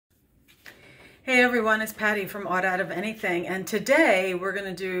Hey everyone, it's Patty from Art Out of Anything, and today we're going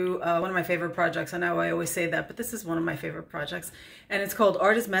to do one of my favorite projects. I know I always say that, but this is one of my favorite projects, and it's called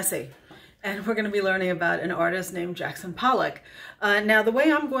Art is Messy. And we're going to be learning about an artist named Jackson Pollock. Now, the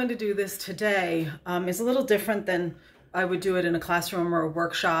way I'm going to do this today is a little different than I would do it in a classroom or a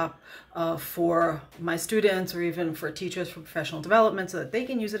workshop for my students, or even for teachers for professional development so that they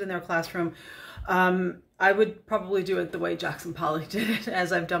can use it in their classroom. I would probably do it the way Jackson Pollock did it,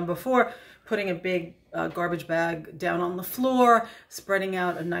 as I've done before, putting a big garbage bag down on the floor, spreading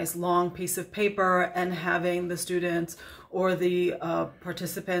out a nice long piece of paper, and having the students or the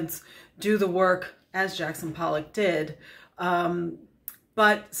participants do the work as Jackson Pollock did.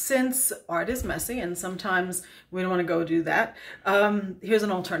 But since art is messy and sometimes we don't want to go do that, here's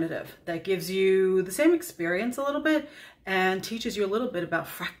an alternative that gives you the same experience a little bit and teaches you a little bit about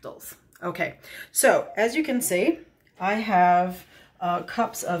fractals. Okay, so as you can see, I have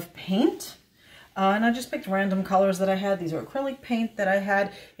cups of paint. And I just picked random colors that I had. These are acrylic paint that I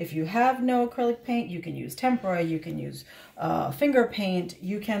had. If you have no acrylic paint, you can use tempera, you can use finger paint.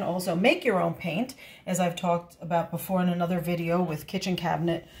 You can also make your own paint, as I've talked about before in another video with kitchen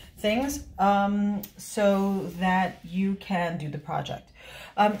cabinet things, so that you can do the project.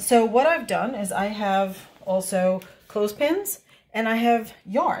 So what I've done is I have also clothespins, and I have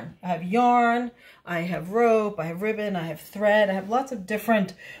yarn. I have rope, I have ribbon, I have thread. I have lots of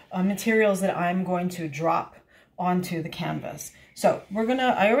different materials that I'm going to drop onto the canvas. So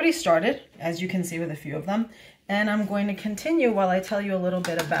I already started, as you can see, with a few of them, and I'm going to continue while I tell you a little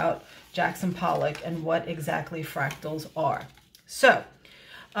bit about Jackson Pollock and what exactly fractals are. So,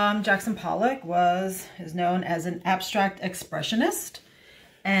 Jackson Pollock is known as an abstract expressionist,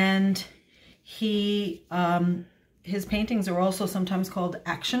 and his paintings are also sometimes called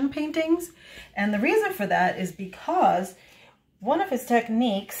action paintings. And the reason for that is because one of his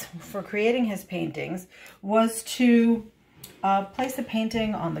techniques for creating his paintings was to place the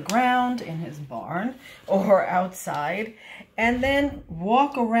painting on the ground in his barn or outside and then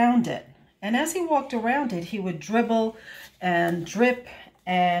walk around it. And as he walked around it, he would dribble and drip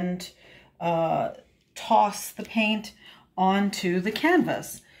and toss the paint onto the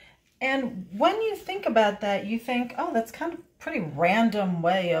canvas. And when you think about that, you think, oh, that's kind of pretty random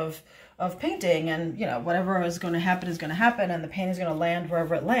way of painting, and you know, whatever is going to happen is going to happen, and the paint is going to land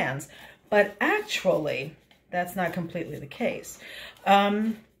wherever it lands. But actually, that's not completely the case.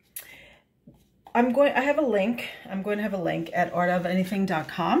 I have a link. I'm going to have a link at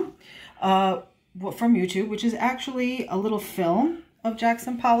artofanything.com from YouTube, which is actually a little film of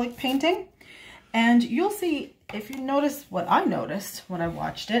Jackson Pollock painting. And you'll see, if you notice what I noticed when I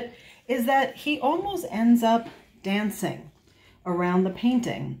watched it, is that he almost ends up dancing around the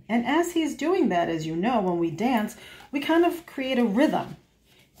painting. And as he's doing that, as you know, when we dance, we kind of create a rhythm.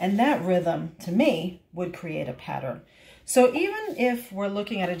 And that rhythm, to me, would create a pattern. So even if we're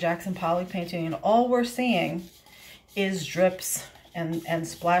looking at a Jackson Pollock painting and all we're seeing is drips and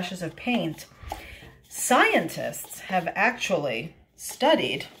splashes of paint, scientists have actually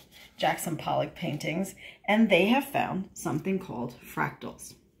studied Jackson Pollock paintings, and they have found something called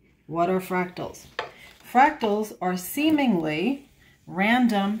fractals. What are fractals? Fractals are seemingly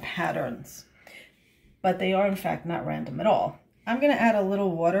random patterns, but they are in fact not random at all. I'm going to add a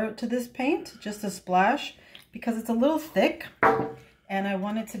little water to this paint, just a splash, because it's a little thick, and I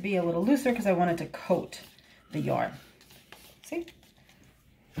want it to be a little looser because I want it to coat the yarn. See?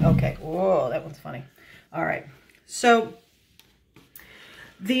 Okay. Whoa, that one's funny. All right. So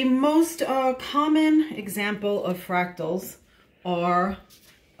the most common example of fractals are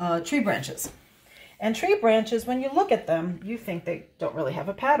tree branches. And tree branches, when you look at them, you think they don't really have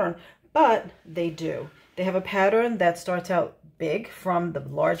a pattern, but they do. They have a pattern that starts out big from the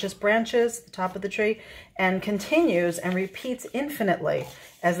largest branches, the top of the tree, and continues and repeats infinitely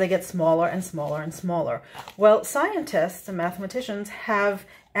as they get smaller and smaller and smaller. Well, scientists and mathematicians have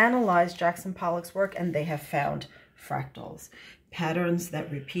analyzed Jackson Pollock's work, and they have found fractals, patterns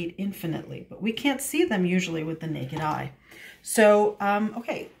that repeat infinitely, but we can't see them usually with the naked eye. So,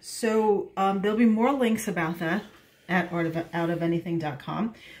 okay, so there'll be more links about that at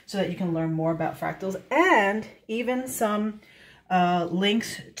outofanything.com so that you can learn more about fractals, and even some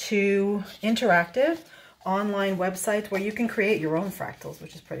links to interactive online websites where you can create your own fractals,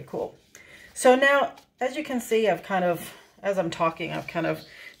 which is pretty cool. So now, as you can see, as I'm talking, I've kind of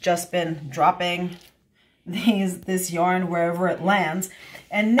just been dropping this yarn wherever it lands.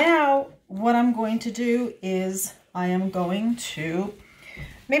 And now what I'm going to do is I am going to,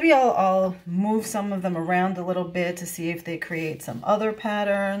 maybe I'll move some of them around a little bit to see if they create some other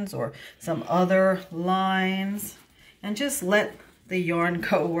patterns or some other lines, and just let the yarn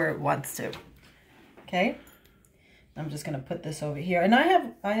go where it wants to. Okay. I'm just going to put this over here. And I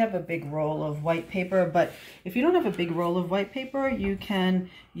have a big roll of white paper, but if you don't have a big roll of white paper, you can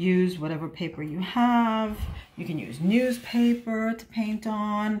use whatever paper you have. You can use newspaper to paint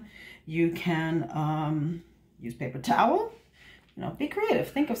on. You can use paper towel. You know, be creative.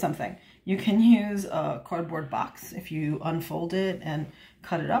 Think of something. You can use a cardboard box. If you unfold it and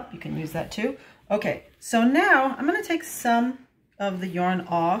cut it up, you can use that too. Okay, so now I'm going to take some of the yarn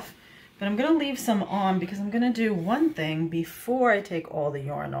off, but I'm going to leave some on because I'm going to do one thing before I take all the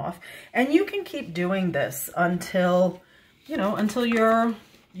yarn off. And you can keep doing this until, you know, until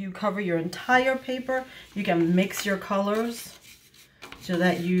you cover your entire paper. You can mix your colors so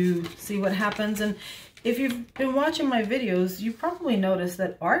that you see what happens. And if you've been watching my videos, you probably noticed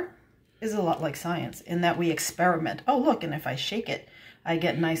that art is a lot like science in that we experiment. Oh, look, and if I shake it, I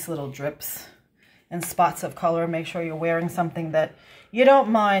get nice little drips and spots of color. Make sure you're wearing something that you don't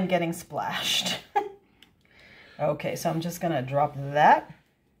mind getting splashed. Okay, so I'm just gonna drop that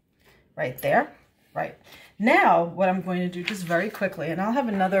right there. Right. Now, what I'm going to do just very quickly, and I'll have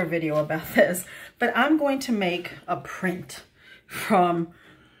another video about this, but I'm going to make a print from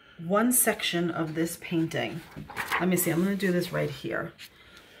one section of this painting. Let me see, I'm going to do this right here.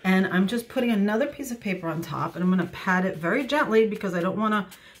 And I'm just putting another piece of paper on top, and I'm going to pat it very gently because I don't want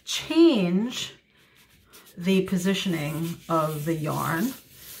to change the positioning of the yarn.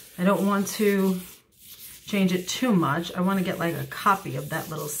 I don't want to change it too much. I want to get like a copy of that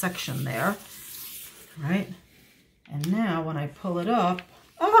little section there. Right? And now when I pull it up,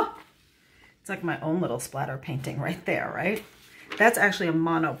 oh, it's like my own little splatter painting right there, right? That's actually a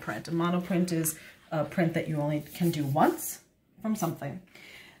monoprint. A monoprint is a print that you only can do once from something.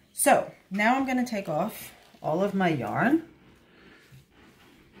 So now I'm going to take off all of my yarn.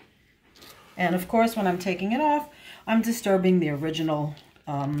 And of course, when I'm taking it off, I'm disturbing the original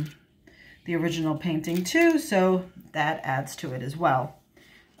painting too, so that adds to it as well.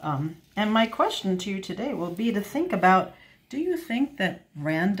 And my question to you today will be to think about, do you think that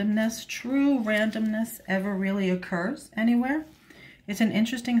randomness, true randomness, ever really occurs anywhere? It's an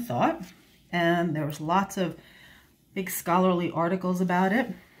interesting thought, and there's lots of big scholarly articles about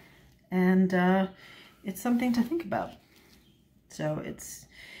it, and it's something to think about. So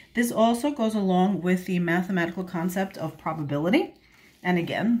this also goes along with the mathematical concept of probability. And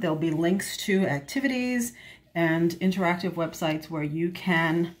again, there'll be links to activities and interactive websites where you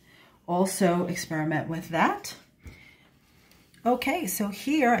can also experiment with that. Okay, so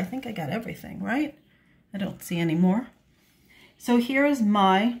here, I think I got everything, right? I don't see any more. So here is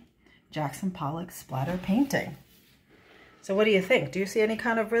my Jackson Pollock splatter painting. So what do you think? Do you see any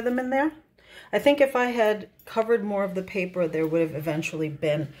kind of rhythm in there? I think if I had covered more of the paper, there would have eventually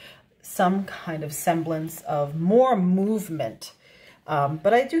been some kind of semblance of more movement.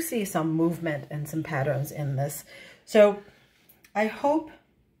 But I do see some movement and some patterns in this. So I hope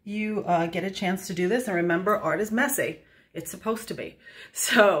you get a chance to do this. And remember, art is messy. It's supposed to be.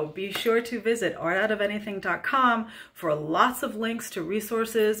 So be sure to visit artoutofanything.com for lots of links to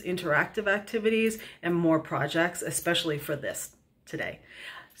resources, interactive activities, and more projects, especially for this today.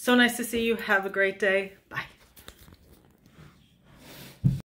 So nice to see you. Have a great day. Bye.